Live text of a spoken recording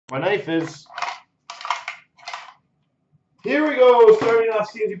My knife is. Here we go, starting off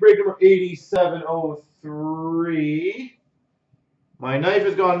CNC break number 8703. My knife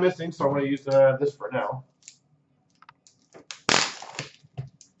has gone missing, so I'm going to use this for now.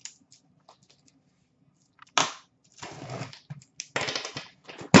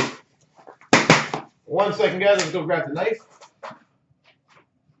 One second, guys. Let's go grab the knife.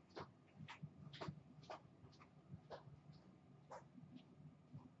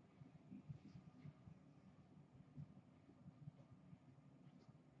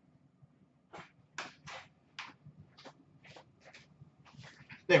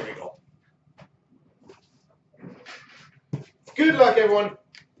 There we go. Good luck, everyone.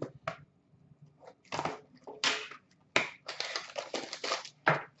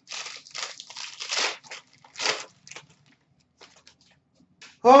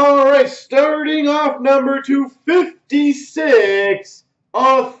 All right, starting off number 256,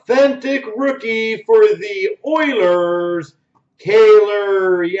 authentic rookie for the Oilers,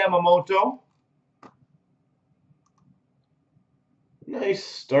 Taylor Yamamoto. Nice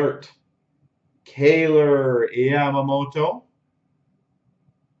start, Taylor Yamamoto.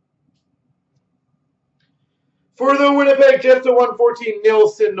 For the Winnipeg Jets to 114,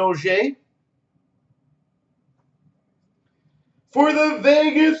 Nilsson Noguet. For the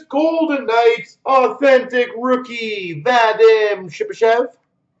Vegas Golden Knights, authentic rookie, Vadim Shipachyov.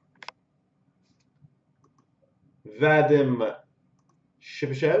 Vadim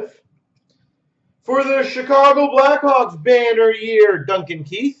Shipachyov. For the Chicago Blackhawks banner year, Duncan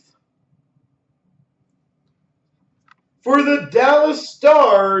Keith. For the Dallas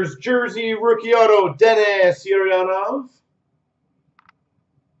Stars jersey rookie auto, Denis Urianov.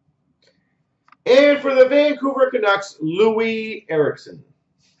 And for the Vancouver Canucks, Louis Eriksson.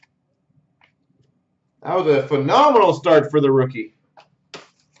 That was a phenomenal start for the rookie.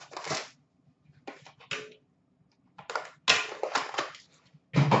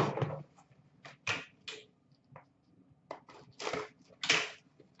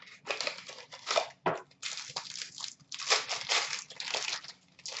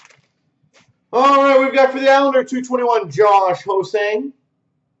 All right, we've got for the Islander 221, Josh Hosang.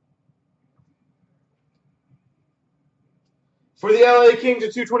 For the LA Kings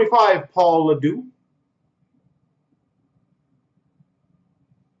at 225, Paul Ledoux.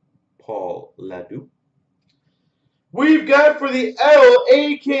 Paul Ledoux. We've got for the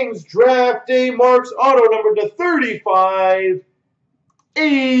LA Kings draft day marks auto number to 35,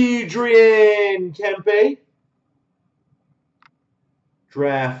 Adrian Kempe.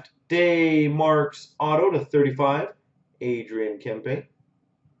 Draft day marks auto to 35, Adrian Kempe.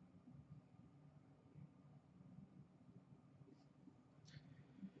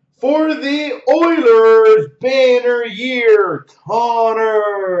 For the Oilers banner year,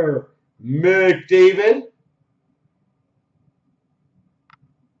 Connor McDavid.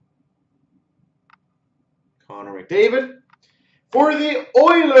 Connor McDavid. For the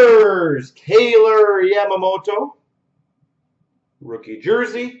Oilers, Taylor Yamamoto. Rookie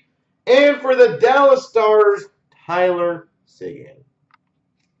jersey. And for the Dallas Stars, Tyler Seguin.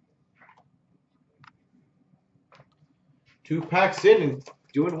 2 packs in and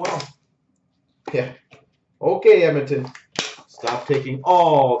doing well. Yeah. Okay, Edmonton. Stop taking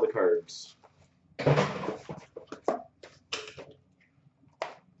all the cards.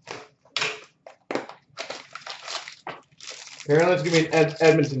 Apparently, it's going to be an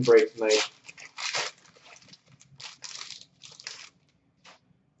Edmonton break tonight.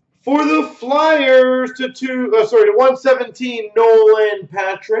 For the Flyers to 117, Nolan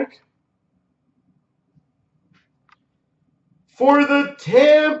Patrick. For the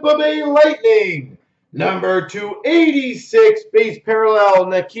Tampa Bay Lightning, number 286, base parallel,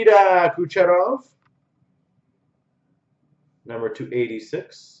 Nikita Kucherov. Number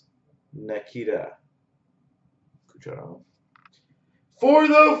 286, Nikita Kucherov. For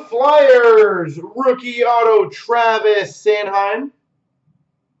the Flyers, rookie auto, Travis Sanheim.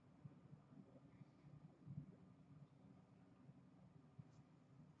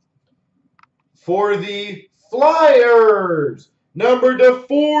 For the Flyers, number to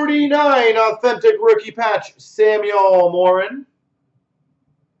 49, authentic rookie patch, Samuel Morin.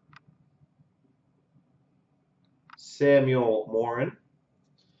 Samuel Morin.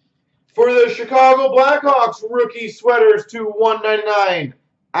 For the Chicago Blackhawks, rookie sweaters to 199,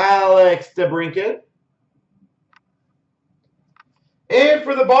 Alex DeBrincat. And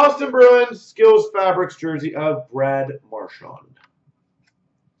for the Boston Bruins, Skills Fabrics jersey of Brad Marchand.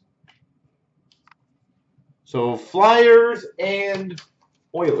 So Flyers and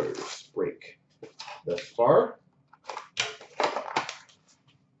Oilers break thus far.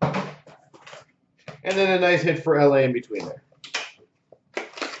 And then a nice hit for LA in between there.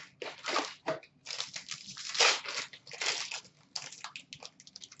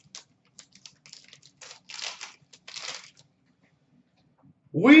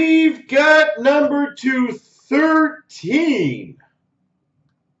 We've got number 213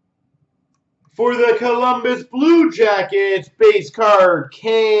 for the Columbus Blue Jackets, base card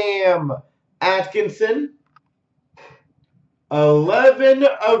Cam Atkinson. 11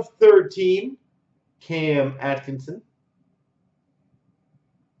 of 13, Cam Atkinson.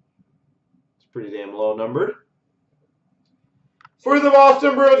 It's pretty damn low numbered. For the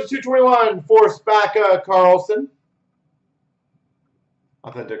Boston Bruins, 221 for Spaka Carlson.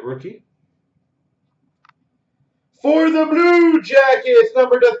 Authentic rookie. For the Blue Jackets,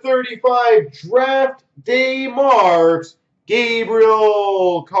 number 35, draft day marks,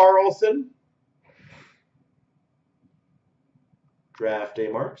 Gabriel Carlson. Draft day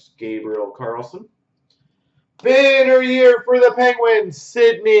marks, Gabriel Carlson. Banner year for the Penguins,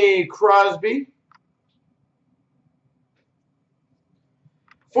 Sidney Crosby.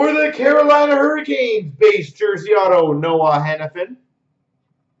 For the Carolina Hurricanes, base jersey auto, Noah Hannafin.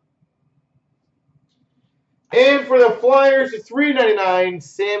 And for the Flyers, $3.99,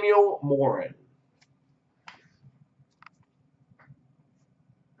 Samuel Morin.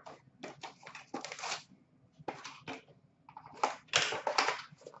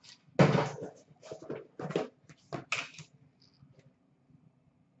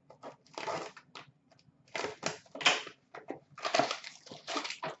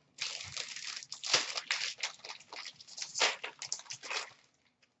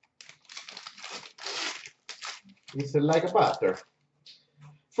 He said like a butter.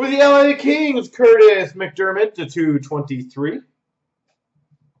 For the LA Kings, Curtis McDermott to 223.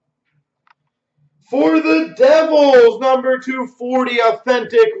 For the Devils, number 240,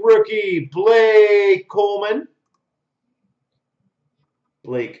 authentic rookie, Blake Coleman.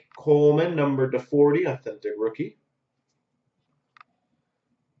 Blake Coleman, number 240, authentic rookie.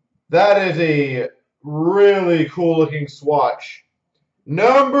 That is a really cool looking swatch.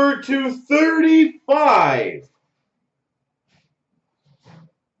 Number 235.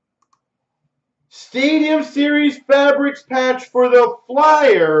 Stadium Series Fabrics patch for the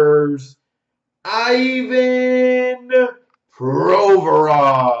Flyers, Ivan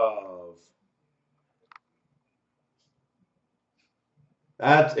Provorov.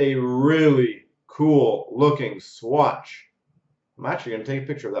 That's a really cool looking swatch. I'm actually going to take a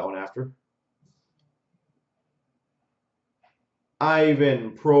picture of that one after.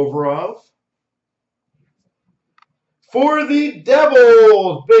 Ivan Provorov. For the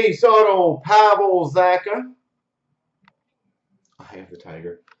Devils, base auto, Pavel Zacha. I have the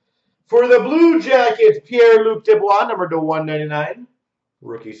Tiger. For the Blue Jackets, Pierre-Luc Dubois, number 199,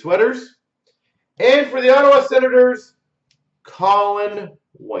 rookie sweaters. And for the Ottawa Senators, Colin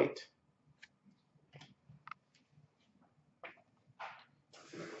White.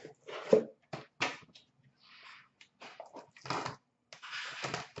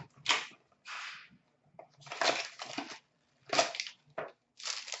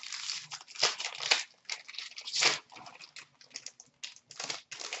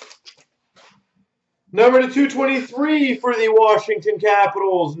 Number 223 for the Washington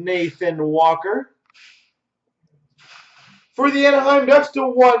Capitals, Nathan Walker. For the Anaheim Ducks to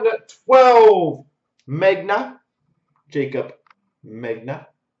 112, Jacob Megna.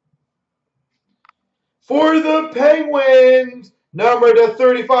 For the Penguins, number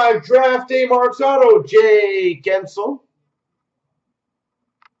 35, draft day marks auto, Jay Gensel.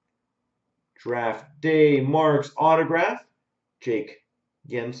 Draft day marks autograph, Jake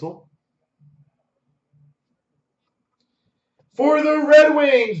Gensel. For the Red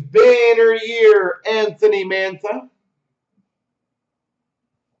Wings, banner year, Anthony Mantha.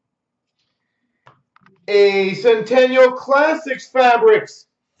 A Centennial Classics Fabrics,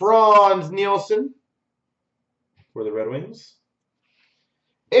 Franz Nielsen. For the Red Wings.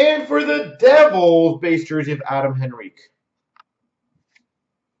 And for the Devils, base jersey of Adam Henrique.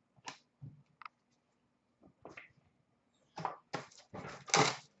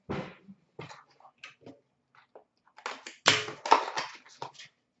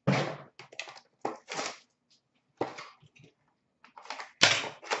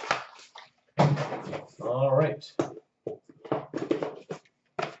 All right.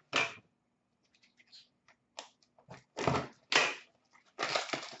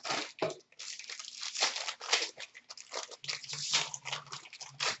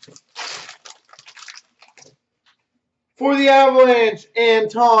 For the Avalanche,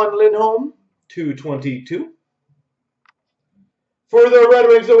 Anton Lindholm, 222. For For the Red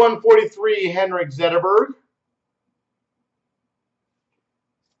Wings at 143, Henrik Zetterberg.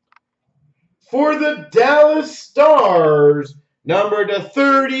 For the Dallas Stars, number to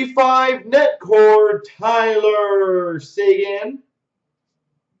 35 net cord, Tyler Seguin.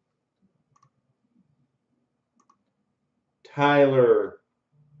 Tyler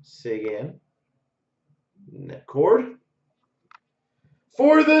Seguin, net cord.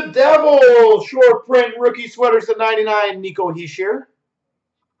 For the Devils, short print rookie sweaters at 99, Nico Hischier.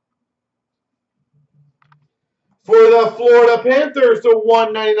 For the Florida Panthers, to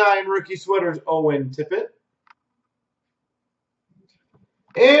 199 rookie sweaters, Owen Tippett.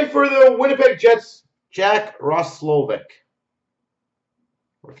 And for the Winnipeg Jets, Jack Roslovic,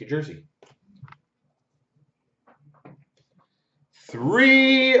 rookie jersey.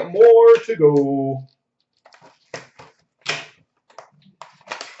 3 more to go.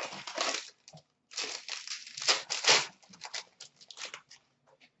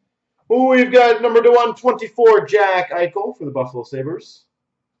 We've got number to 124, Jack Eichel for the Buffalo Sabres.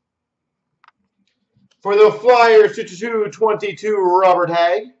 For the Flyers, 222, Robert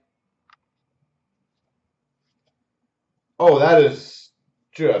Hagg. Oh, that is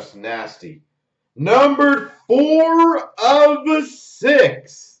just nasty. Numbered 4 of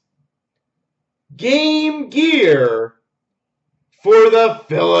 6. Game gear for the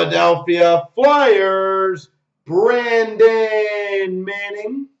Philadelphia Flyers, Brandon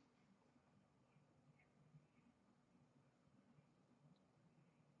Manning.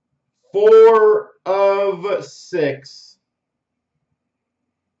 Four of 6,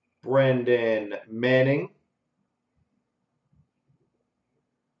 Brendan Manning.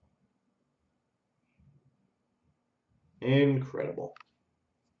 Incredible.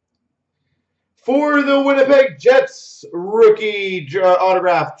 For the Winnipeg Jets, rookie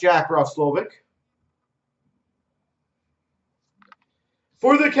autograph, Jack Roslovic.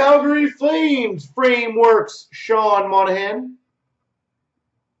 For the Calgary Flames, Frameworks, Sean Monahan.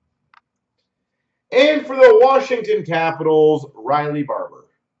 And for the Washington Capitals, Riley Barber.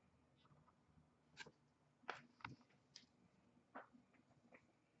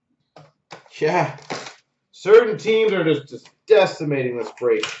 Yeah, certain teams are just decimating this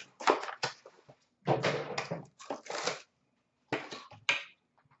break.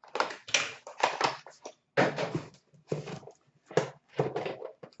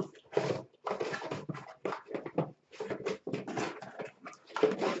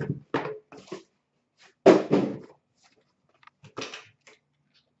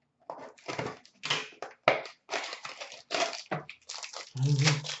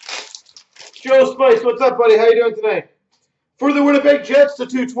 Joe Spice, what's up, buddy? How you doing tonight? For the Winnipeg Jets, to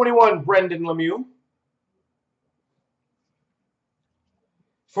 221, Brendan Lemieux.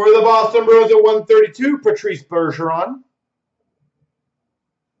 For the Boston Bruins at 132, Patrice Bergeron.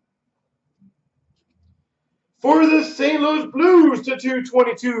 For the St. Louis Blues, to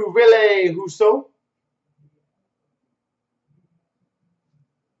 222, Ville Husso.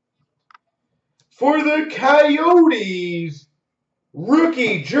 For the Coyotes,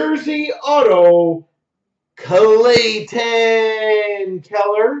 rookie jersey auto, Clayton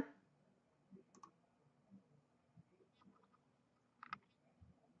Keller.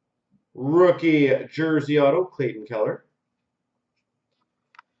 Rookie jersey auto, Clayton Keller.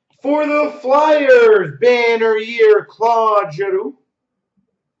 For the Flyers, banner year, Claude Giroux.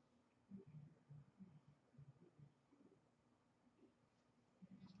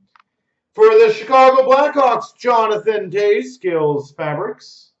 For the Chicago Blackhawks, Jonathan Toews, Skills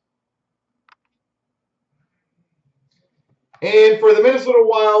Fabrics. And for the Minnesota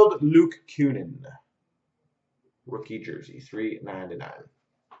Wild, Luke Kunin. Rookie jersey, $3.99.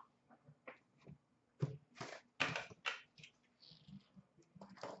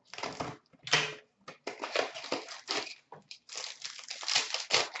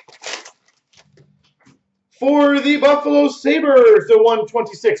 For the Buffalo Sabres, the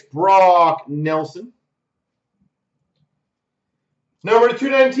 126, Brock Nelson. Number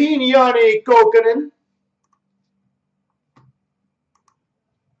 219, Yanni Kokkonen.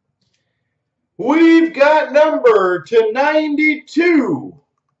 We've got number to 92.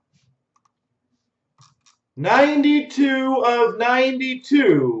 92 of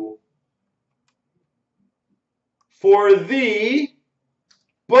 92 for the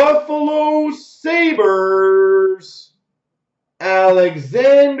Buffalo Sabres,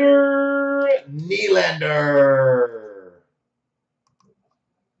 Alexander Nylander.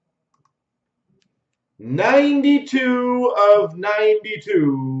 92 of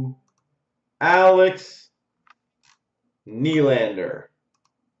 92, Alex Nylander.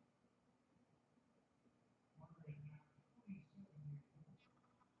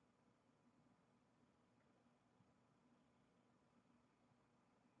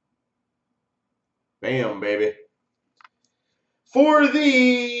 Bam, baby. For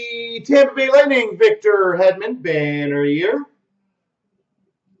the Tampa Bay Lightning, Victor Hedman, banner year.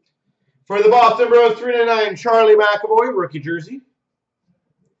 For the Boston Bruins, 399, Charlie McAvoy, rookie jersey.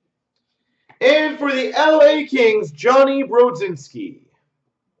 And for the LA Kings, Johnny Brodzinski.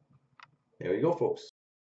 There we go, folks.